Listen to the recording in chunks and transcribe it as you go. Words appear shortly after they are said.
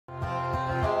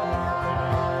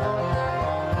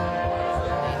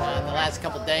last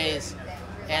couple of days,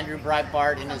 Andrew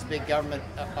Breitbart and his big government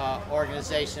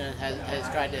organization has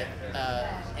tried to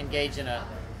engage in a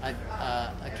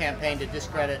campaign to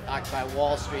discredit Occupy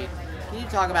Wall Street. Can you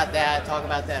talk about that? Talk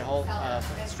about that whole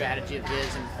strategy of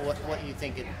his and what you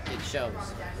think it shows?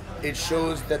 It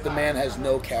shows that the man has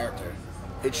no character.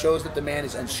 It shows that the man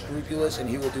is unscrupulous and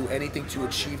he will do anything to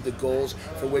achieve the goals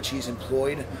for which he's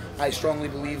employed. I strongly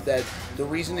believe that the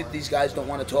reason that these guys don't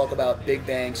want to talk about big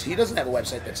banks, he doesn't have a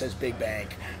website that says big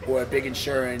bank or a big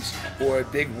insurance or a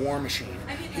big war machine.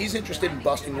 He's interested in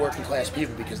busting working class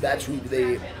people because that's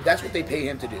what they pay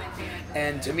him to do.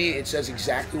 And to me, it says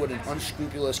exactly what an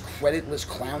unscrupulous, creditless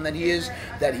clown that he is,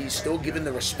 that he's still given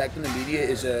the respect in the media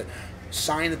is a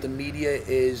sign that the media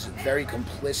is very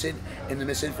complicit in the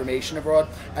misinformation abroad.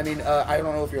 I mean, I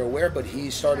don't know if you're aware, but he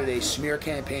started a smear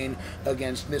campaign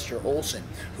against Mr. Olson,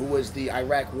 who was the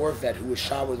Iraq war vet who was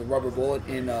shot with a rubber bullet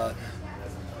in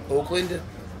Oakland.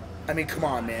 I mean, come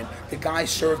on, man. The guy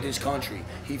served his country.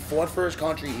 He fought for his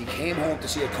country. He came home to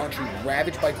see a country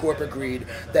ravaged by corporate greed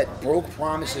that broke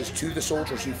promises to the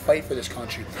soldiers who fight for this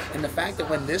country. And the fact that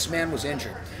when this man was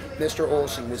injured, Mr.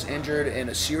 Olson was injured in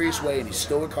a serious way and he's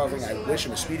still recovering. I wish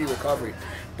him a speedy recovery.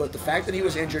 But the fact that he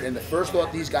was injured and the first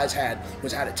thought these guys had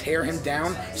was how to tear him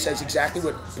down says exactly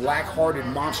what black-hearted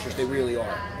monsters they really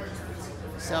are.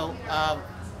 So,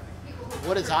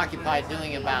 what is Occupy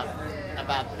doing about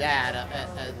that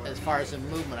as far as the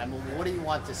movement? I mean, what do you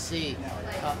want to see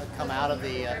come out of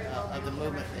the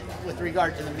movement with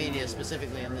regard to the media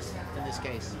specifically in this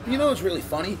case? You know, it's really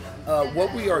funny.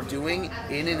 What we are doing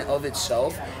in and of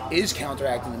itself is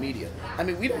counteracting the media. I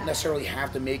mean, we don't necessarily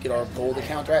have to make it our goal to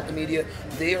counteract the media.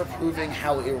 They are proving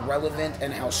how irrelevant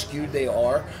and how skewed they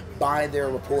are by their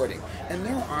reporting. And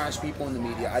there are honest people in the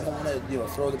media. I don't want to,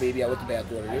 throw the baby out with the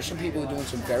bathwater. There's some people who are doing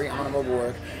some very honorable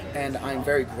work, and I'm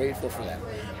very grateful for them.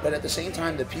 But at the same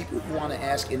time, the people who want to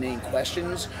ask inane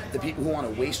questions, the people who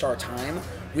want to waste our time,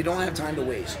 we don't have time to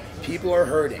waste. People are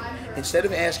hurting. Instead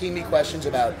of asking me questions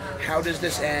about how does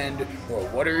this end or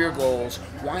what are your goals,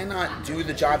 why not do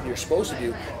the job you're supposed to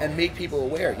do and make people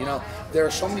aware? There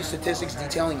are so many statistics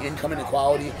detailing income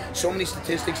inequality, so many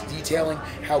statistics detailing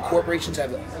how corporations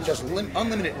have just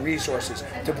unlimited resources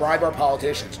to bribe our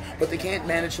politicians, but they can't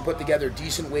manage to put together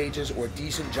decent wages or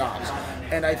decent jobs.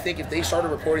 And I think if they started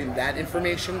reporting that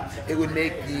information, it would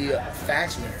make the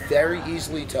facts very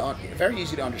easy to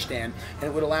understand, and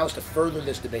it would allow us to further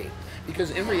this debate.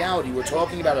 Because in reality, we're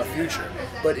talking about our future,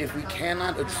 but if we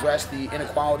cannot address the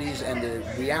inequalities and the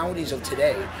realities of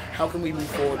today, how can we move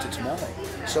forward to tomorrow?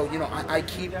 So, I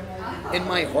keep in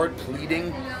my heart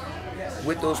pleading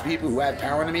with those people who have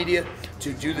power in the media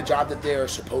to do the job that they're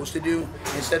supposed to do,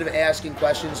 instead of asking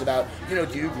questions about, do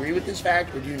you agree with this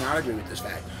fact or do you not agree with this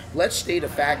fact? Let's state a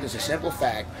fact as a simple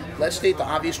fact. Let's state the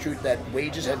obvious truth that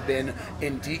wages have been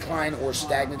in decline or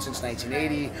stagnant since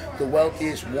 1980. The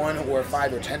wealthiest 1 or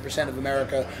 5 or 10% of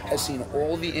America has seen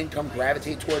all the income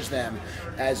gravitate towards them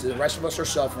as the rest of us are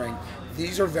suffering.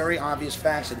 These are very obvious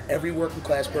facts, and every working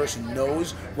class person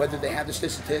knows whether they have the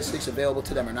statistics available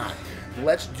to them or not.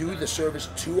 Let's do the service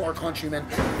to our countrymen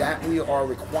that we are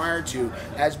required to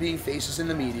as being faces in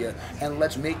the media, and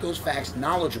let's make those facts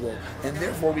knowledgeable, and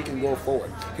therefore we can go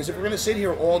forward. Because if we're going to sit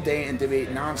here all day and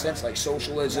debate nonsense like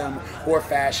socialism or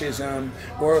fascism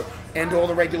or end all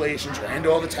the regulations or end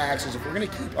all the taxes, if we're going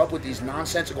to keep up with these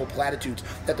nonsensical platitudes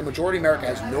that the majority of America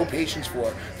has no patience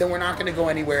for, then we're not going to go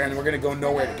anywhere, and we're going to go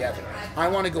nowhere together. I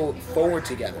want to go forward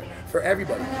together for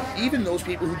everybody, even those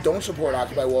people who don't support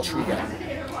Occupy Wall Street yet,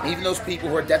 even those people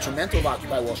who are detrimental of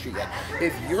Occupy Wall Street yet.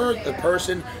 If you're the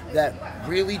person that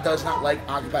really does not like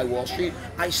Occupy Wall Street,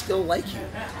 I still like you.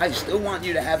 I still want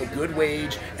you to have a good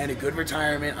wage and a good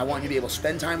retirement. I want you to be able to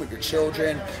spend time with your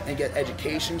children and get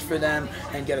educations for them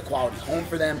and get a quality home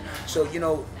for them. So,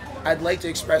 I'd like to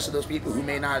express to those people who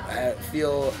may not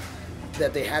feel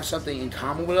that they have something in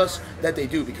common with us, that they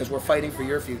do, because we're fighting for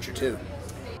your future too.